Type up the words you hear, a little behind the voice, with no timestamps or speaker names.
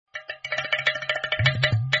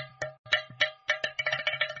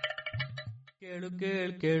ಕೇಳು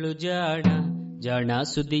ಕೇಳು ಕೇಳು ಜಾಣ ಜಾಣ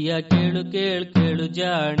ಸುದ್ದಿಯ ಕೇಳು ಕೇಳು ಕೇಳು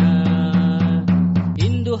ಜಾಣ.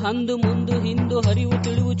 ಇಂದು ಹಂದು ಮುಂದು ಹಿಂದು ಹರಿವು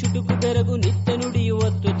ತಿಳಿವು ಚುಟುಕು ಬೆರಗು ನಿತ್ಯ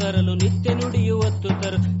ನುಡಿಯುವತ್ತು ತರಲು ನಿತ್ಯ ನುಡಿಯುವತ್ತು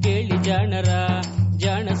ತರಲು ಕೇಳಿ ಜಾಣರ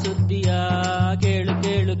ಜಾಣ ಸುದ್ದಿಯ ಕೇಳು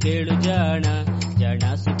ಕೇಳು ಕೇಳು ಜಾಣ ಜಾಣ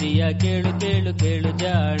ಸುದ್ದಿಯ ಕೇಳು ಕೇಳು ಕೇಳು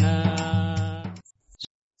ಜಾಣ.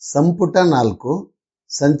 ಸಂಪುಟ 4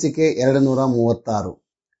 ಸಂಚಿಕೆ 236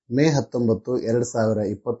 ಮೇ 19,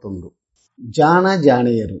 2021. ಜಾಣ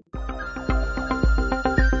ಜಾಣೆಯರು.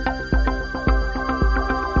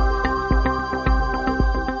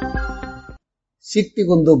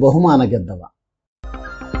 ಸಿಟ್ಟಿಗೊಂದು ಬಹುಮಾನ ಗೆದ್ದವ.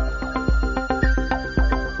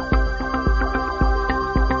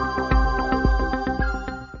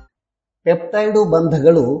 ಪೆಪ್ಟೈಡು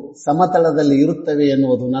ಬಂಧಗಳು ಸಮತಳದಲ್ಲಿ ಇರುತ್ತವೆ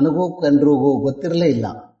ಎನ್ನುವುದು ನನಗೂ ಕಂಡ್ರಿಗೂ ಗೊತ್ತಿರಲೇ ಇಲ್ಲ.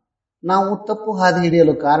 ನಾವು ತಪ್ಪು ಹಾದಿ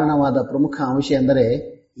ಹಿಡಿಯಲು ಕಾರಣವಾದ ಪ್ರಮುಖ ಅಂಶ ಎಂದರೆ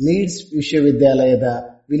ಲೀಡ್ಸ್ ವಿಶ್ವವಿದ್ಯಾಲಯದ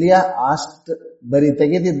ವಿಲಿಯಾ ಆಸ್ಟ್ ಬರಿ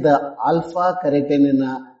ತೆಗೆದಿದ್ದ ಆಲ್ಫಾ ಕೆರಾಟಿನಿನ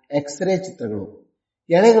ಎಕ್ಸ್ರೇ ಚಿತ್ರಗಳು.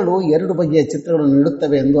 ಎಳೆಗಳು 2 ಬಗೆಯ ಚಿತ್ರಗಳನ್ನು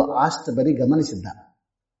ನೀಡುತ್ತವೆ ಎಂದು ಆಸ್ಟ್ ಬರಿ ಗಮನಿಸಿದ್ದ.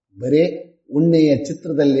 ಬರೇ ಉಣ್ಣೆಯ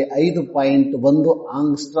ಚಿತ್ರದಲ್ಲಿ 5.1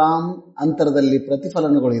 ಆಂಗ್ಸ್ಟ್ರಾಮ್ ಅಂತರದಲ್ಲಿ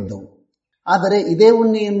ಪ್ರತಿಫಲನಗಳು ಇದ್ದವು. ಆದರೆ ಇದೇ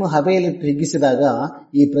ಉಣ್ಣೆಯನ್ನು ಹಬೆಯಲ್ಲಿಟ್ಟು ಹಿಗ್ಗಿಸಿದಾಗ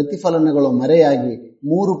ಈ ಪ್ರತಿಫಲನಗಳು ಮರೆಯಾಗಿ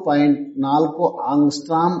 3.4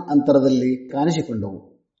 ಆಂಗ್ಸ್ಟ್ರಾಮ್ ಅಂತರದಲ್ಲಿ ಕಾಣಿಸಿಕೊಂಡವು.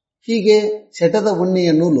 ಹೀಗೆ ಸೆಟೆದ ಉಣ್ಣೆಯ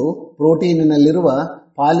ನೂಲು ಪ್ರೋಟೀನಿನಲ್ಲಿರುವ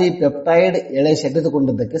ಪಾಲಿಪೆಪ್ಟೈಡ್ ಎಳೆ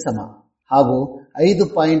ಸೆಟೆದುಕೊಂಡದ್ದಕ್ಕೆ ಸಮ ಹಾಗೂ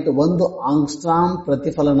 5.1 ಆಂಗ್ಸ್ಟ್ರಾಮ್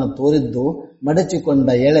ಪ್ರತಿಫಲನ ತೋರಿದ್ದು ಮಡಚಿಕೊಂಡ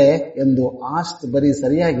ಎಳೆ ಎಂದು ಆಸ್ಟ್ ಬರಿ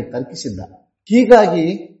ಸರಿಯಾಗಿ ತರ್ಕಿಸಿದ್ದ. ಹೀಗಾಗಿ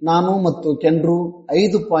ನಾನು ಮತ್ತು ಕೆಂಡ್ರು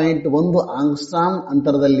 5.1 ಆಂಗ್ಸ್ಟ್ರಾಮ್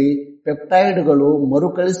ಅಂತರದಲ್ಲಿ ಪೆಪ್ಟೈಡ್ಗಳು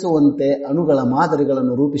ಮರುಕಳಿಸುವಂತೆ ಅಣುಗಳ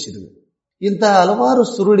ಮಾದರಿಗಳನ್ನು ರೂಪಿಸಿದೆವು. ಇಂತಹ ಹಲವಾರು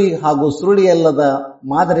ಸುರುಳಿ ಹಾಗೂ ಸುರುಳಿಯಲ್ಲದ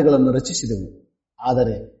ಮಾದರಿಗಳನ್ನು ರಚಿಸಿದೆವು.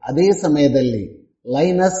 ಆದರೆ ಅದೇ ಸಮಯದಲ್ಲಿ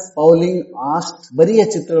ಲೈನಸ್ ಪೌಲಿಂಗ್ ಆಸ್ಟ್ ಬರಿಯ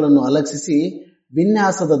ಚಿತ್ರಗಳನ್ನು ಅಲಕ್ಷಿಸಿ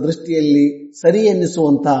ವಿನ್ಯಾಸದ ದೃಷ್ಟಿಯಲ್ಲಿ ಸರಿ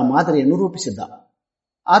ಎನ್ನಿಸುವಂತಹ ಮಾದರಿಯನ್ನು ರೂಪಿಸಿದ್ದ.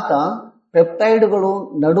 ಆತ ಪೆಪ್ಟೈಡ್ಗಳು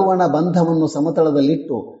ನಡುವಣ ಬಂಧವನ್ನು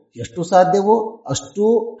ಸಮತಳದಲ್ಲಿಟ್ಟು ಎಷ್ಟು ಸಾಧ್ಯವೋ ಅಷ್ಟೂ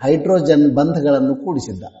ಹೈಡ್ರೋಜನ್ ಬಂಧಗಳನ್ನು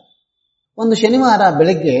ಕೂಡಿಸಿದ್ದ. ಒಂದು ಶನಿವಾರ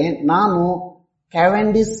ಬೆಳಗ್ಗೆ ನಾನು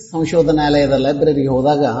ಕ್ಯಾವೆಂಡಿಸ್ ಸಂಶೋಧನಾಲಯದ ಲೈಬ್ರರಿಗೆ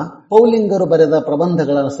ಹೋದಾಗ ಪೌಲಿಂಗರು ಬರೆದ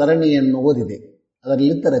ಪ್ರಬಂಧಗಳ ಸರಣಿಯನ್ನು ಓದಿದೆ.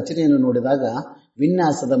 ಅದರಲ್ಲಿದ್ದ ರಚನೆಯನ್ನು ನೋಡಿದಾಗ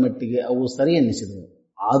ವಿನ್ಯಾಸದ ಮಟ್ಟಿಗೆ ಅವು ಸರಿ ಎನ್ನಿಸಿದವು.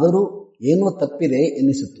 ಆದರೂ ಏನೋ ತಪ್ಪಿದೆ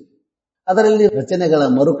ಎನ್ನಿಸಿತು. ಅದರಲ್ಲಿ ರಚನೆಗಳ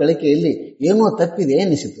ಮರುಕಳಿಕೆಯಲ್ಲಿ ಏನೋ ತಪ್ಪಿದೆ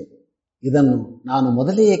ಎನ್ನಿಸಿತು. ಇದನ್ನು ನಾನು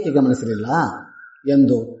ಮೊದಲೇ ಏಕೆ ಗಮನಿಸಲಿಲ್ಲ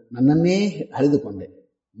ಎಂದು ನನ್ನನ್ನೇ ಅಳಿದುಕೊಂಡೆ.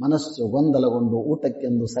 ಮನಸ್ಸು ಗೊಂದಲಗೊಂಡು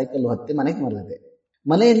ಊಟಕ್ಕೆಂದು ಸೈಕಲ್ ಹತ್ತಿ ಮನೆಗೆ ಮರಳಿದೆ.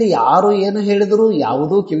 ಮನೆಯಲ್ಲಿ ಯಾರು ಏನು ಹೇಳಿದರೂ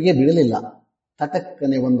ಯಾವುದೂ ಕಿವಿಗೆ ಬೀಳಲಿಲ್ಲ.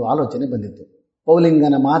 ತಟಕ್ಕನೆ ಒಂದು ಆಲೋಚನೆ ಬಂದಿತು.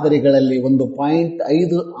 ಪೌಲಿಂಗನ ಮಾದರಿಗಳಲ್ಲಿ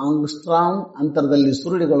 1.5 ಆಂಗ್ಸ್ಟ್ರಾಮ್ ಅಂತರದಲ್ಲಿ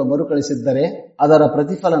ಸುರುಳಿಗಳು ಮರುಕಳಿಸಿದ್ದರೆ ಅದರ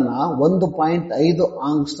ಪ್ರತಿಫಲನ 1.5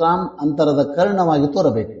 ಆಂಗ್ಸ್ಟ್ರಾಮ್ ಅಂತರದ ಕರ್ಣವಾಗಿ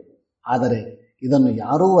ತೋರಬೇಕು. ಆದರೆ ಇದನ್ನು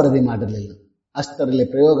ಯಾರೂ ವರದಿ ಮಾಡಿರಲಿಲ್ಲ. ಅಷ್ಟರಲ್ಲಿ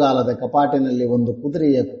ಪ್ರಯೋಗಾಲಯದ ಕಪಾಟಿನಲ್ಲಿ ಒಂದು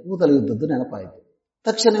ಕುದುರೆಯ ಕೂದಲು ಇದ್ದದ್ದು ನೆನಪಾಯಿತು.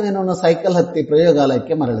 ತಕ್ಷಣವೇ ನಾನು ಸೈಕಲ್ ಹತ್ತಿ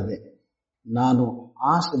ಪ್ರಯೋಗಾಲಯಕ್ಕೆ ಮರಳಿದೆ. ನಾನು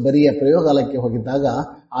ಆಸ್ಟ್ ಬರಿಯ ಪ್ರಯೋಗಾಲಯಕ್ಕೆ ಹೋಗಿದ್ದಾಗ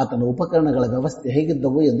ಆತನ ಉಪಕರಣಗಳ ವ್ಯವಸ್ಥೆ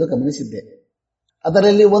ಹೇಗಿದ್ದವು ಎಂದು ಗಮನಿಸಿದ್ದೆ.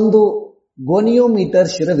 ಅದರಲ್ಲಿ ಒಂದು ಗೋನಿಯೋಮೀಟರ್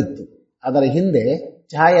ಶಿರವಿತ್ತು. ಅದರ ಹಿಂದೆ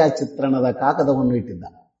ಛಾಯಾಚಿತ್ರಣದ ಕಾಗದವನ್ನು ಇಟ್ಟಿದ್ದ.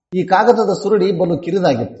 ಈ ಕಾಗದದ ಸುರುಳಿ ಬಲು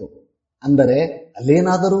ಕಿರಿದಾಗಿತ್ತು. ಅಂದರೆ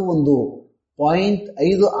ಅಲ್ಲೇನಾದರೂ ಒಂದು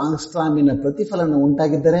 0.5 ಆಂಗ್ಸ್ಟ್ರಾಮಿನ ಪ್ರತಿಫಲನ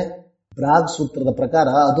ಉಂಟಾಗಿದ್ದರೆ ಬ್ರಾಗ್ ಸೂತ್ರದ ಪ್ರಕಾರ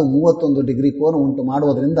ಅದು 31 ಡಿಗ್ರಿ ಕೋನ ಉಂಟು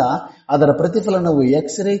ಮಾಡುವುದರಿಂದ ಅದರ ಪ್ರತಿಫಲನವು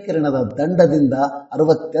ಎಕ್ಸ್ರೇ ಕಿರಣದ ದಂಡದಿಂದ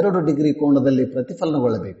 62 ಡಿಗ್ರಿ ಕೋನದಲ್ಲಿ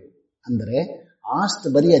ಪ್ರತಿಫಲನಗೊಳ್ಳಬೇಕು. ಅಂದರೆ ಆಸ್ಟ್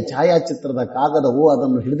ಬರಿಯ ಛಾಯಾಚಿತ್ರದ ಕಾಗದವು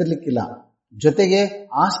ಅದನ್ನು ಹಿಡಿದಿರಲಿಕ್ಕಿಲ್ಲ. ಜೊತೆಗೆ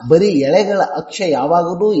ಆಸ್ಟ್ ಬರಿ ಎಳೆಗಳ ಅಕ್ಷ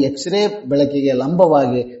ಯಾವಾಗಲೂ ಎಕ್ಸ್ರೇ ಬೆಳಕಿಗೆ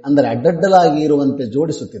ಲಂಬವಾಗಿ ಅಂದರೆ ಅಡ್ಡಡ್ಡಲಾಗಿ ಇರುವಂತೆ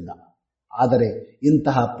ಜೋಡಿಸುತ್ತಿದ್ದ. ಆದರೆ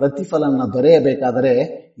ಇಂತಹ ಪ್ರತಿಫಲನ ದೊರೆಯಬೇಕಾದರೆ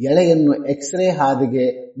ಎಳೆಯನ್ನು ಎಕ್ಸ್ರೇ ಹಾದಿಗೆ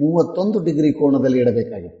 31 ಡಿಗ್ರಿ ಕೋನದಲ್ಲಿ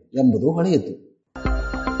ಇಡಬೇಕಾಗಿತ್ತು ಎಂಬುದು ಹೊಳೆಯಿತು.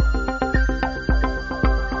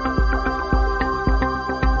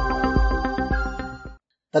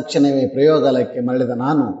 ತಕ್ಷಣವೇ ಪ್ರಯೋಗಾಲಯಕ್ಕೆ ಮರಳಿದ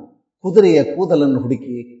ನಾನು ಕುದುರೆಯ ಕೂದಲನ್ನು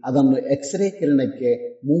ಹುಡುಕಿ ಅದನ್ನು ಎಕ್ಸ್ರೇ ಕಿರಣಕ್ಕೆ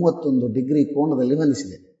 31 ಡಿಗ್ರಿ ಕೋನದಲ್ಲಿ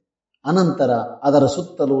ಹೊಂದಿಸಿದೆ. ಅನಂತರ ಅದರ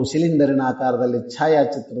ಸುತ್ತಲೂ ಸಿಲಿಂಡರಿನ ಆಕಾರದಲ್ಲಿ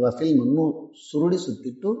ಛಾಯಾಚಿತ್ರದ ಫಿಲ್ಮ್ ಅನ್ನು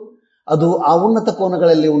ಸುರುಳಿಸುತ್ತಿಟ್ಟು ಅದು ಆ ಉನ್ನತ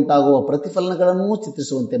ಕೋನಗಳಲ್ಲಿ ಉಂಟಾಗುವ ಪ್ರತಿಫಲನಗಳನ್ನೂ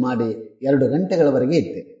ಚಿತ್ರಿಸುವಂತೆ ಮಾಡಿ 2 ಗಂಟೆಗಳವರೆಗೆ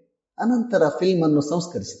ಇಟ್ಟೆ. ಅನಂತರ ಫಿಲ್ಮ್ ಅನ್ನು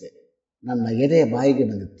ಸಂಸ್ಕರಿಸಿದೆ. ನನ್ನ ಎದೆ ಬಾಯಿಗೆ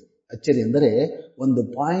ಬಂದಿತ್ತು. ಅಚ್ಚರಿ ಎಂದರೆ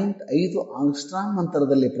 1.5 ಆಂಗ್ಸ್ಟ್ರಾಮ್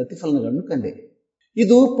ಅಂತರದಲ್ಲಿ ಪ್ರತಿಫಲನಗಳನ್ನು ಕಂಡೆ.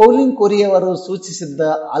 ಇದು ಪೌಲಿಂಗ್ ಕೊರಿಯವರು ಸೂಚಿಸಿದ್ದ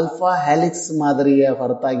ಆಲ್ಫಾ ಹ್ಯಾಲಿಕ್ಸ್ ಮಾದರಿಯ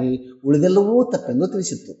ಹೊರತಾಗಿ ಉಳಿದೆಲ್ಲವೂ ತಪ್ಪೆಂದು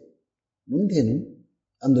ತಿಳಿಸಿತ್ತು. ಮುಂದೇನು?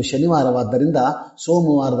 ಅಂದು ಶನಿವಾರವಾದ್ದರಿಂದ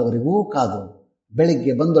ಸೋಮವಾರದವರೆಗೂ ಕಾದು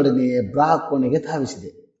ಬೆಳಿಗ್ಗೆ ಬಂದೊಡನೆಯೇ ಬ್ರಾಗ್ ಕೋಣೆಗೆ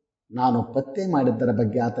ಧಾವಿಸಿದೆ. ನಾನು ಪತ್ತೆ ಮಾಡಿದ್ದರ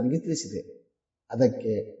ಬಗ್ಗೆ ಆತನಿಗೆ ತಿಳಿಸಿದೆ.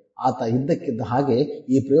 ಅದಕ್ಕೆ ಆತ ಇದ್ದಕ್ಕಿದ್ದ ಹಾಗೆ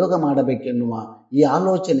ಈ ಪ್ರಯೋಗ ಮಾಡಬೇಕೆನ್ನುವ ಈ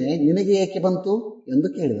ಆಲೋಚನೆ ನಿನಗೆ ಏಕೆ ಬಂತು ಎಂದು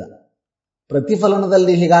ಕೇಳಿದ.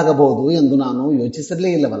 ಪ್ರತಿಫಲನದಲ್ಲಿ ಹೀಗಾಗಬಹುದು ಎಂದು ನಾನು ಯೋಚಿಸಿರಲೇ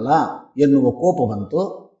ಇಲ್ಲವಲ್ಲ ಎನ್ನುವ ಕೋಪ ಬಂತು.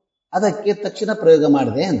 ಅದಕ್ಕೆ ತಕ್ಷಣ ಪ್ರಯೋಗ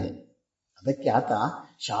ಮಾಡಿದೆ ಎಂದೆ. ಅದಕ್ಕೆ ಆತ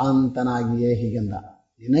ಶಾಂತನಾಗಿಯೇ ಹೀಗೆಂದ,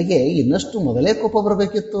 ನಿನಗೆ ಇನ್ನಷ್ಟು ಮೊದಲೇ ಕೋಪ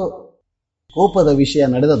ಬರಬೇಕಿತ್ತು. ಕೋಪದ ವಿಷಯ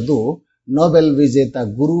ನಡೆದದ್ದು ನೊಬೆಲ್ ವಿಜೇತ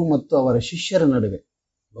ಗುರು ಮತ್ತು ಅವರ ಶಿಷ್ಯರ ನಡುವೆ.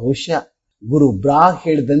 ಬಹುಶಃ ಗುರು ಬ್ರಾಗ್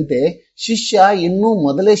ಹೇಳಿದಂತೆ ಶಿಷ್ಯ ಇನ್ನೂ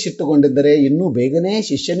ಮೊದಲೇ ಸಿಟ್ಟುಗೊಂಡಿದ್ದರೆ ಇನ್ನೂ ಬೇಗನೆ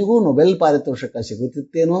ಶಿಷ್ಯನಿಗೂ ನೊಬೆಲ್ ಪಾರಿತೋಷಕ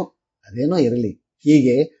ಸಿಗುತ್ತಿತ್ತೇನೋ. ಅದೇನೋ ಇರಲಿ,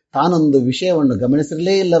 ಹೀಗೆ ತಾನೊಂದು ವಿಷಯವನ್ನು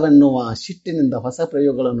ಗಮನಿಸಿರಲೇ ಇಲ್ಲವೆನ್ನುವ ಸಿಟ್ಟಿನಿಂದ ಹೊಸ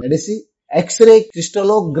ಪ್ರಯೋಗಗಳನ್ನು ನಡೆಸಿ ಎಕ್ಸ್ರೇ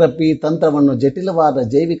ಕ್ರಿಸ್ಟಲೋಗ್ರಫಿ ತಂತ್ರವನ್ನು ಜಟಿಲವಾದ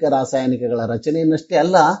ಜೈವಿಕ ರಾಸಾಯನಿಕಗಳ ರಚನೆಯನ್ನಷ್ಟೇ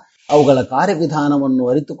ಅಲ್ಲ, ಅವುಗಳ ಕಾರ್ಯವಿಧಾನವನ್ನು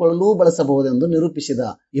ಅರಿತುಕೊಳ್ಳಲು ಬಳಸಬಹುದೆಂದು ನಿರೂಪಿಸಿದ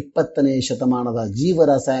 20ನೇ ಶತಮಾನದ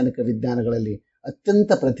ಜೀವರಾಸಾಯನಿಕ ವಿಜ್ಞಾನಗಳಲ್ಲಿ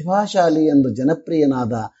ಅತ್ಯಂತ ಪ್ರತಿಭಾಶಾಲಿ ಎಂದು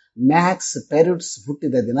ಜನಪ್ರಿಯನಾದ ಮ್ಯಾಕ್ಸ್ ಪೆರುಟ್ಸ್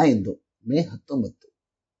ಹುಟ್ಟಿದ ದಿನ ಇಂದು, ಮೇ 19.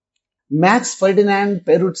 ಮ್ಯಾಕ್ಸ್ ಫರ್ಡಿನ್ಯಾಂಡ್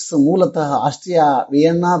ಪೆರುಟ್ಸ್ ಮೂಲತಃ ಆಸ್ಟ್ರಿಯಾ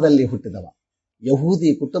ವಿಯೆನ್ನಾದಲ್ಲಿ ಹುಟ್ಟಿದವ.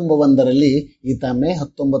 ಯಹೂದಿ ಕುಟುಂಬವೊಂದರಲ್ಲಿ ಈತ ಮೇ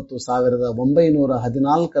 19,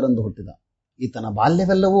 1914 ಹುಟ್ಟಿದ. ಈತನ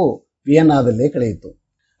ಬಾಲ್ಯವೆಲ್ಲವೂ ವಿಯೆನ್ನಾದಲ್ಲೇ ಕಳೆಯಿತು.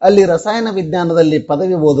 ಅಲ್ಲಿ ರಸಾಯನ ವಿಜ್ಞಾನದಲ್ಲಿ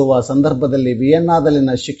ಪದವಿ ಓದುವ ಸಂದರ್ಭದಲ್ಲಿ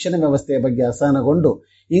ವಿಯೆನ್ನಾದಲ್ಲಿನ ಶಿಕ್ಷಣ ವ್ಯವಸ್ಥೆಯ ಬಗ್ಗೆ ಅಸಹನಗೊಂಡು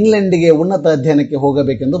ಇಂಗ್ಲೆಂಡಿಗೆ ಉನ್ನತ ಅಧ್ಯಯನಕ್ಕೆ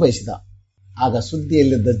ಹೋಗಬೇಕೆಂದು ಬಯಸಿದ. ಆಗ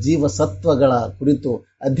ಸುದ್ದಿಯಲ್ಲಿದ್ದ ಜೀವಸತ್ವಗಳ ಕುರಿತು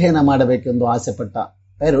ಅಧ್ಯಯನ ಮಾಡಬೇಕೆಂದು ಆಸೆಪಟ್ಟ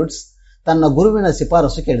ಪೆರುಟ್ಸ್ ತನ್ನ ಗುರುವಿನ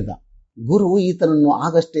ಶಿಫಾರಸು ಕೇಳಿದ. ಗುರು ಈತನನ್ನು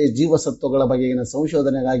ಆಗಷ್ಟೇ ಜೀವಸತ್ವಗಳ ಬಗೆಗಿನ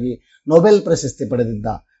ಸಂಶೋಧನೆಗಾಗಿ ನೊಬೆಲ್ ಪ್ರಶಸ್ತಿ ಪಡೆದಿದ್ದ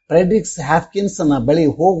ಫ್ರೆಡ್ರಿಕ್ಸ್ ಹ್ಯಾಪ್ಕಿನ್ಸನ್ ಬಳಿ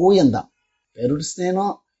ಹೋಗು ಎಂದ. ಪೆರುಟ್ಸ್ನೇನೋ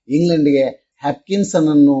ಇಂಗ್ಲೆಂಡ್ಗೆ ಹ್ಯಾಪ್ಕಿನ್ಸನ್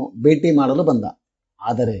ಅನ್ನು ಭೇಟಿ ಮಾಡಲು ಬಂದ.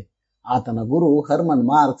 ಆದರೆ ಆತನ ಗುರು ಹರ್ಮನ್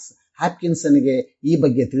ಮಾರ್ಕ್ಸ್ ಹ್ಯಾಪ್ಕಿನ್ಸನ್ಗೆ ಈ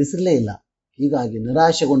ಬಗ್ಗೆ ತಿಳಿಸಿರಲೇ ಇಲ್ಲ. ಹೀಗಾಗಿ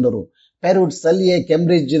ನಿರಾಶೆಗೊಂಡರು. ಪೆರುಟ್ಸ್ ಅಲ್ಲಿಯೇ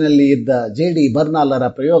ಕೇಂಬ್ರಿಡ್ಜ್ನಲ್ಲಿ ಇದ್ದ ಜೆ.ಡಿ. ಬರ್ನಾಲರ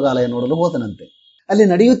ಪ್ರಯೋಗಾಲಯ ನೋಡಲು ಹೋದನಂತೆ. ಅಲ್ಲಿ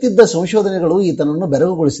ನಡೆಯುತ್ತಿದ್ದ ಸಂಶೋಧನೆಗಳು ಈತನನ್ನು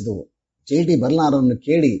ಬೆರಗುಗೊಳಿಸಿದವು. ಜೆ.ಡಿ. ಬರ್ನಾಲರನ್ನು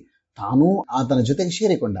ಕೇಳಿ ತಾನೂ ಆತನ ಜೊತೆಗೆ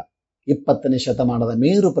ಸೇರಿಕೊಂಡ. 20ನೇ ಶತಮಾನದ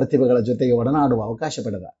ಮೇರು ಪ್ರತಿಭೆಗಳ ಜೊತೆಗೆ ಒಡನಾಡುವ ಅವಕಾಶ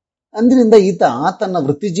ಪಡೆದ. ಅಂದಿನಿಂದ ಈತ ತನ್ನ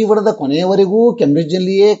ವೃತ್ತಿಜೀವನದ ಕೊನೆಯವರೆಗೂ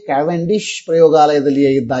ಕೇಂಬ್ರಿಡ್ಜ್ನಲ್ಲಿಯೇ ಕ್ಯಾವೆಂಡಿಶ್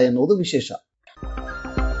ಪ್ರಯೋಗಾಲಯದಲ್ಲಿಯೇ ಇದ್ದ ಎನ್ನುವುದು ವಿಶೇಷ.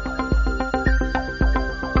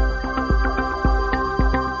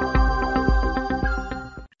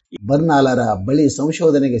 ಬರ್ನಾಲರ ಬಳಿ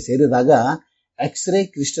ಸಂಶೋಧನೆಗೆ ಸೇರಿದಾಗ ಎಕ್ಸ್ರೇ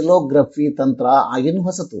ಕ್ರಿಸ್ಟಲೋಗ್ರಫಿ ತಂತ್ರ ಆಗಿನ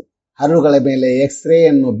ಹೊಸತು. ಹರಡುಗಳ ಮೇಲೆ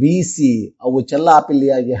ಎಕ್ಸ್ರೇಯನ್ನು ಬೀಸಿ ಅವು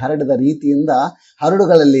ಚೆಲ್ಲಾಪಿಲ್ಲಿಯಾಗಿ ಹರಡಿದ ರೀತಿಯಿಂದ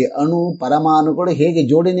ಹರಡುಗಳಲ್ಲಿ ಅಣು ಪರಮಾಣುಗಳು ಹೇಗೆ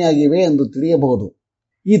ಜೋಡಣೆಯಾಗಿವೆ ಎಂದು ತಿಳಿಯಬಹುದು.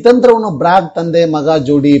 ಈ ತಂತ್ರವನ್ನು ಬ್ರಾಗ್ ತಂದೆ ಮಗ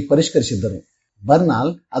ಜೋಡಿ ಪರಿಷ್ಕರಿಸಿದ್ದರು.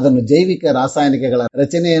 ಬರ್ನಾಲ್ ಅದನ್ನು ಜೈವಿಕ ರಾಸಾಯನಿಕಗಳ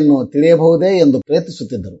ರಚನೆಯನ್ನು ತಿಳಿಯಬಹುದೇ ಎಂದು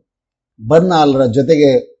ಪ್ರಯತ್ನಿಸುತ್ತಿದ್ದರು. ಬರ್ನಾಲ್ರ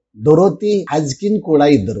ಜೊತೆಗೆ ಡೊರೋತಿ ಹಜ್ಕಿನ್ ಕೂಡ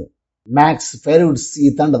ಇದ್ದರು. ಮ್ಯಾಕ್ಸ್ ಪೆರುಟ್ಸ್ ಈ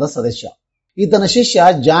ತಂಡದ ಸದಸ್ಯ. ಈತನ ಶಿಷ್ಯ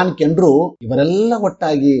ಜಾನ್ ಕೆಂಡ್ರೂ ಇವರೆಲ್ಲ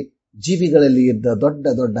ಒಟ್ಟಾಗಿ ಜೀವಿಗಳಲ್ಲಿ ಇದ್ದ ದೊಡ್ಡ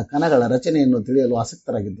ದೊಡ್ಡ ಕಣಗಳ ರಚನೆಯನ್ನು ತಿಳಿಯಲು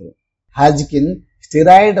ಆಸಕ್ತರಾಗಿದ್ದರು. ಹ್ಯಾಜ್ಕಿನ್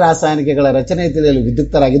ಸ್ಟಿರಾಯ್ಡ್ ರಾಸಾಯನಿಕಗಳ ರಚನೆ ತಿಳಿಯಲು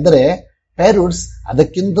ವಿದ್ಯುಕ್ತರಾಗಿದ್ದರೆ ಪೆರುಟ್ಸ್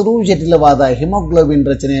ಅದಕ್ಕಿಂತಲೂ ಜಟಿಲವಾದ ಹಿಮೋಗ್ಲೋಬಿನ್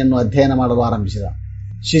ರಚನೆಯನ್ನು ಅಧ್ಯಯನ ಮಾಡಲು ಆರಂಭಿಸಿದ.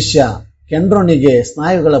 ಶಿಷ್ಯ ಕೆಂಡ್ರೋನಿಗೆ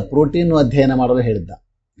ಸ್ನಾಯುಗಳ ಪ್ರೋಟೀನ್ ಅಧ್ಯಯನ ಮಾಡಲು ಹೇಳಿದ್ದ.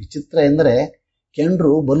 ವಿಚಿತ್ರ ಎಂದರೆ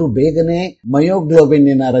ಕೆಂಡ್ರೂ ಬಲು ಬೇಗನೆ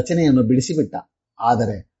ಮಯೋಗ್ಲೋಬಿನ್ನಿನ ರಚನೆಯನ್ನು ಬಿಡಿಸಿಬಿಟ್ಟ.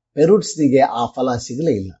 ಆದರೆ ಪೆರುಟ್ಸ್ನಿಗೆ ಆ ಫಲ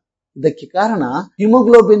ಸಿಗಲೇ ಇಲ್ಲ. ಇದಕ್ಕೆ ಕಾರಣ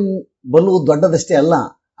ಹಿಮೋಗ್ಲೋಬಿನ್ ಬಲು ದೊಡ್ಡದಷ್ಟೇ ಅಲ್ಲ,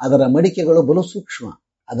 ಅದರ ಮಡಿಕೆಗಳು ಬಲು ಸೂಕ್ಷ್ಮ.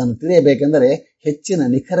 ಅದನ್ನು ತಿಳಿಯಬೇಕೆಂದರೆ ಹೆಚ್ಚಿನ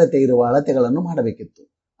ನಿಖರತೆ ಇರುವ ಅಳತೆಗಳನ್ನು ಮಾಡಬೇಕಿತ್ತು.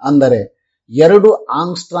 ಅಂದರೆ 2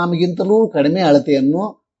 ಆಂಗ್ಸ್ಟ್ರಾಮ್ಗಿಂತಲೂ ಕಡಿಮೆ ಅಳತೆಯನ್ನು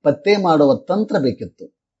ಪತ್ತೆ ಮಾಡುವ ತಂತ್ರ ಬೇಕಿತ್ತು.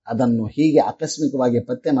 ಅದನ್ನು ಹೀಗೆ ಆಕಸ್ಮಿಕವಾಗಿ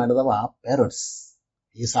ಪತ್ತೆ ಮಾಡಿದವ ಪೆರುಟ್ಸ್.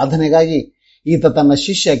 ಈ ಸಾಧನೆಗಾಗಿ ಈತ ತನ್ನ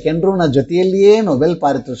ಶಿಷ್ಯ ಕೆಂಡ್ರೂನ ಜೊತೆಯಲ್ಲಿಯೇ ನೊಬೆಲ್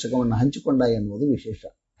ಪಾರಿತೋಷಕವನ್ನು ಹಂಚಿಕೊಂಡ ಎನ್ನುವುದು ವಿಶೇಷ.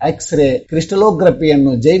 ಎಕ್ಸ್ರೇ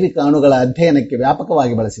ಕ್ರಿಸ್ಟಲೋಗ್ರಫಿಯನ್ನು ಜೈವಿಕ ಅಣುಗಳ ಅಧ್ಯಯನಕ್ಕೆ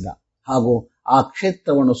ವ್ಯಾಪಕವಾಗಿ ಬಳಸಿದ ಹಾಗೂ ಆ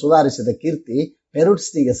ಕ್ಷೇತ್ರವನ್ನು ಸುಧಾರಿಸಿದ ಕೀರ್ತಿ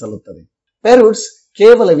ಪೆರುಟ್ಸ್ನಿಗೆ ಸಲ್ಲುತ್ತದೆ. ಪೆರುಟ್ಸ್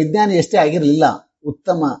ಕೇವಲ ವಿಜ್ಞಾನಿಯಷ್ಟೇ ಆಗಿರಲಿಲ್ಲ,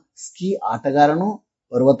 ಉತ್ತಮ ಸ್ಕೀ ಆಟಗಾರನೂ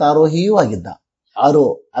ಪರ್ವತಾರೋಹಿಯೂ ಆಗಿದ್ದ. ಯಾರೋ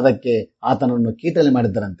ಅದಕ್ಕೆ ಆತನನ್ನು ಕೀಟಲೆ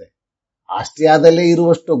ಮಾಡಿದ್ದರಂತೆ. ಆಸ್ಟ್ರಿಯಾದಲ್ಲೇ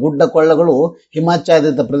ಇರುವಷ್ಟು ಗುಡ್ಡ ಕೊಳ್ಳಗಳು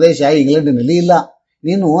ಹಿಮಾಚ್ಛಾದಿತ ಪ್ರದೇಶ ಇಂಗ್ಲೆಂಡಿನಲ್ಲಿ ಇಲ್ಲ.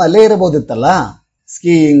 ನೀನು ಅಲ್ಲೇ ಇರಬಹುದಿತ್ತಲ್ಲ,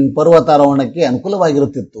 ಸ್ಕೀಯಿಂಗ್ ಪರ್ವತಾರೋಹಣಕ್ಕೆ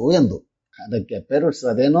ಅನುಕೂಲವಾಗಿರುತ್ತಿತ್ತು ಎಂದು. ಅದಕ್ಕೆ ಪೆರುಟ್ಸ್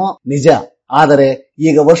ಅದೇನೋ ನಿಜ, ಆದರೆ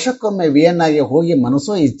ಈಗ ವರ್ಷಕ್ಕೊಮ್ಮೆ ವಿಯೆನ್ನಾಗೆ ಹೋಗಿ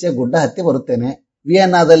ಮನಸ್ಸೋ ಇಚ್ಛೆ ಗುಡ್ಡ ಹತ್ತಿ ಬರುತ್ತೇನೆ.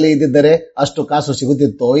 ವಿಯೆನ್ನಾದಲ್ಲಿ ಇದ್ದಿದ್ದರೆ ಅಷ್ಟು ಕಾಸು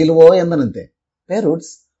ಸಿಗುತ್ತಿತ್ತೋ ಇಲ್ವೋ ಎಂದನಂತೆ.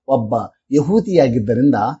 ಪೆರುಟ್ಸ್ ಒಬ್ಬ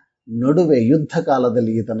ಯಹೂದಿಯಾಗಿದ್ದರಿಂದ ನಡುವೆ ಯುದ್ಧ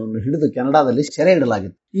ಕಾಲದಲ್ಲಿ ಈತನನ್ನು ಹಿಡಿದು ಕೆನಡಾದಲ್ಲಿ ಸೆರೆ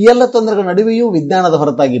ಇಡಲಾಗಿತ್ತು. ಈ ಎಲ್ಲ ತೊಂದರೆಗಳ ನಡುವೆಯೂ ವಿಜ್ಞಾನದ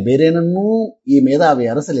ಹೊರತಾಗಿ ಬೇರೇನನ್ನೂ ಈ ಮೇಧಾವಿ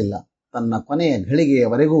ಅರಸಲಿಲ್ಲ. ತನ್ನ ಕೊನೆಯ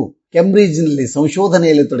ಘಳಿಗೆಯವರೆಗೂ ಕೇಂಬ್ರಿಡ್ಜ್ನಲ್ಲಿ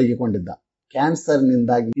ಸಂಶೋಧನೆಯಲ್ಲಿ ತೊಡಗಿಕೊಂಡಿದ್ದ.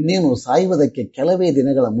 ಕ್ಯಾನ್ಸರ್ನಿಂದಾಗಿ ಇನ್ನೇನು ಸಾಯುವುದಕ್ಕೆ ಕೆಲವೇ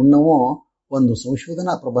ದಿನಗಳ ಮುನ್ನವೋ ಒಂದು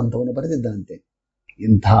ಸಂಶೋಧನಾ ಪ್ರಬಂಧವನ್ನು ಬರೆದಿದ್ದನಂತೆ.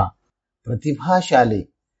 ಇಂಥ ಪ್ರತಿಭಾಶಾಲಿ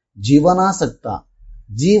ಜೀವನಾಸಕ್ತ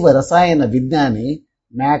ಜೀವ ರಸಾಯನ ವಿಜ್ಞಾನಿ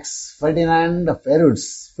ಮ್ಯಾಕ್ಸ್ ಫರ್ಡಿನ್ಯಾಂಡ್ ಪೆರುಟ್ಸ್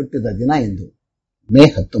ಹುಟ್ಟಿದ ದಿನ ಇಂದು, ಮೇ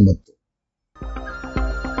 19.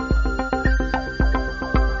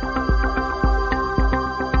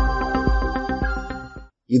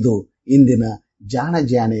 ಇದು ಇಂದಿನ ಜಾಣ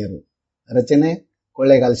ಜಾಣೆಯರು. ರಚನೆ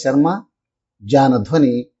ಕೊಳ್ಳೇಗಾಲ್ ಶರ್ಮಾ. ಜಾಣ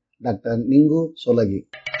ಧ್ವನಿ ಡಾಕ್ಟರ್ ನಿಂಗು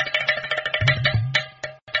ಸೋಲಗಿ.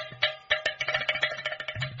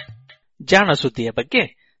 ಜಾಣ ಸುದ್ದಿಯ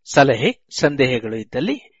ಬಗ್ಗೆ ಸಲಹೆ ಸಂದೇಹಗಳು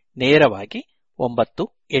ಇದ್ದಲ್ಲಿ ನೇರವಾಗಿ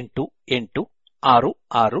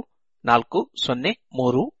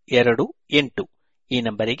 9886640328 ಈ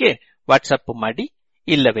ನಂಬರಿಗೆ ವಾಟ್ಸಪ್ ಮಾಡಿ,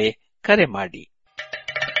 ಇಲ್ಲವೇ ಕರೆ ಮಾಡಿ.